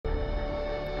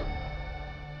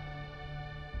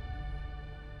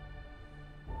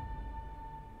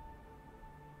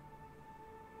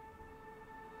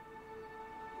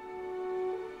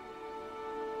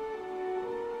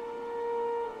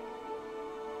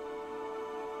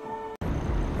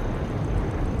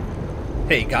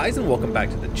Hey guys, and welcome back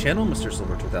to the channel. Mr.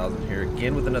 Silver 2000 here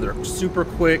again with another super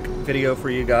quick video for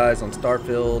you guys on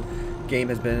Starfield. Game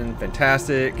has been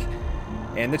fantastic,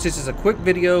 and this is just a quick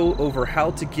video over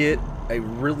how to get a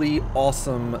really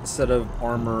awesome set of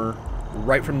armor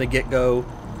right from the get-go.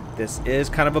 This is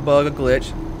kind of a bug, a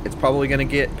glitch. It's probably going to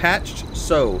get patched,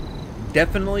 so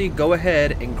definitely go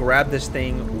ahead and grab this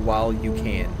thing while you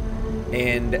can.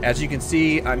 And as you can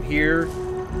see, I'm here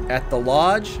at the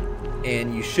lodge,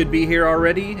 and you should be here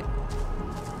already.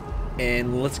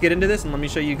 And let's get into this, and let me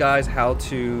show you guys how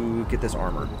to get this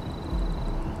armor.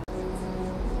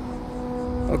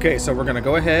 Okay, so we're gonna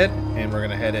go ahead and we're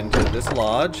gonna head into this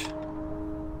lodge.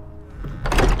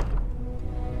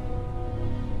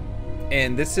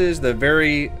 And this is the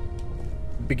very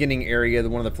beginning area,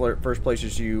 one of the first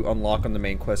places you unlock on the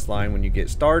main quest line when you get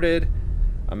started.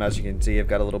 As you can see, I've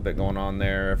got a little bit going on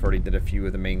there. I've already did a few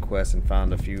of the main quests and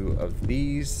found a few of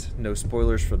these. No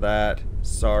spoilers for that.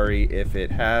 Sorry if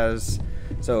it has.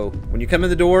 So when you come in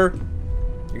the door,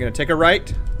 you're gonna take a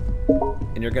right,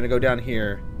 and you're gonna go down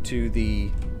here to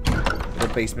the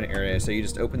basement area. So you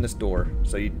just open this door.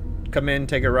 So you come in,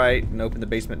 take a right, and open the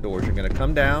basement doors. You're gonna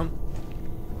come down.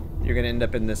 You're gonna end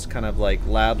up in this kind of like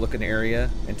lab-looking area,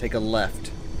 and take a left.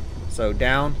 So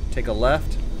down, take a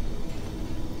left.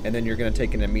 And then you're going to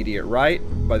take an immediate right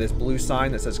by this blue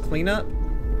sign that says cleanup,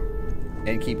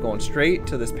 and keep going straight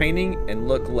to this painting and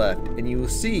look left, and you will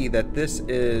see that this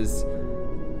is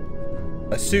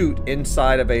a suit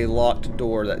inside of a locked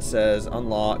door that says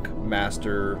unlock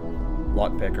master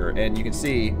lockpicker, and you can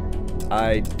see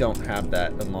I don't have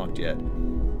that unlocked yet.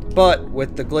 But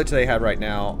with the glitch they have right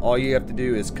now, all you have to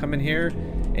do is come in here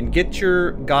and get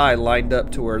your guy lined up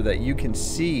to where that you can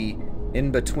see in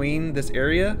between this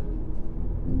area.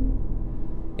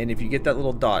 And if you get that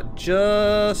little dot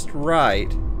just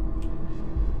right,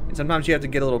 and sometimes you have to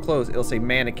get a little close, it'll say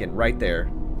mannequin right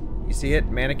there. You see it?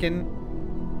 Mannequin.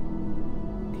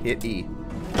 Hit E.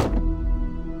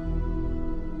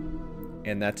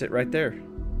 And that's it right there.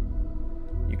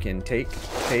 You can take,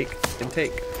 and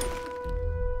take.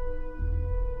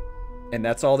 And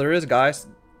that's all there is, guys.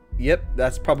 Yep,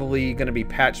 that's probably going to be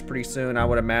patched pretty soon, I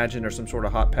would imagine, or some sort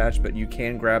of hot patch, but you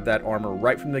can grab that armor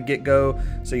right from the get-go,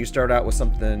 so you start out with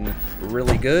something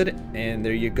really good, and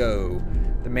there you go.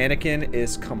 The mannequin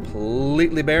is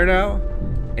completely bare now,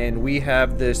 and we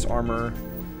have this armor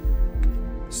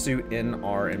suit in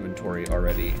our inventory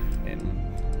already. And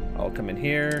I'll come in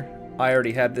here. I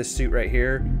already have this suit right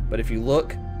here, but if you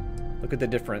look at the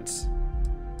difference.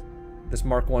 This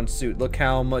Mark 1 suit, look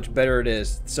how much better it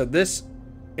is. So this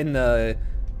in the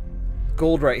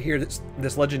gold right here,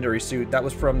 this legendary suit, that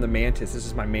was from the Mantis. This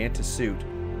is my Mantis suit.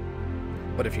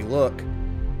 But if you look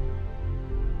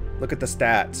at the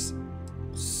stats,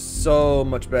 so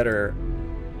much better,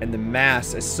 and the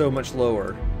mass is so much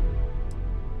lower.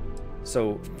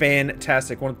 So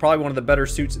fantastic. Probably one of the better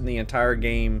suits in the entire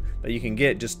game that you can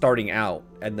get just starting out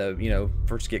at the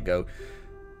first get-go.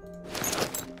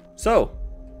 So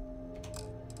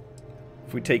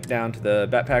if we take down to the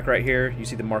backpack right here, you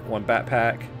see the Mark 1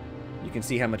 backpack. You can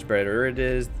see how much better it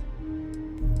is.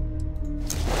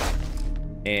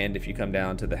 And if you come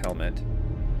down to the helmet,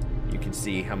 you can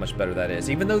see how much better that is.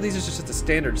 Even though these are just a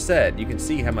standard set, you can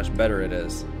see how much better it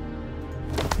is.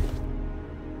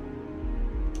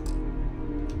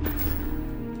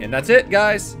 And that's it,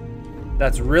 guys.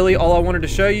 That's really all I wanted to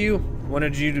show you.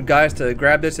 Wanted you guys to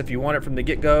grab this if you want it from the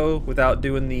get-go without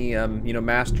doing the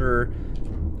master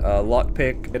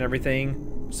lockpick and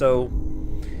everything. So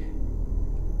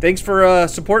thanks for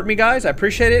supporting me, guys. I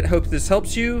appreciate it. Hope this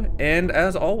helps you, and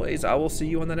as always, I will see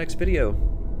you on the next video.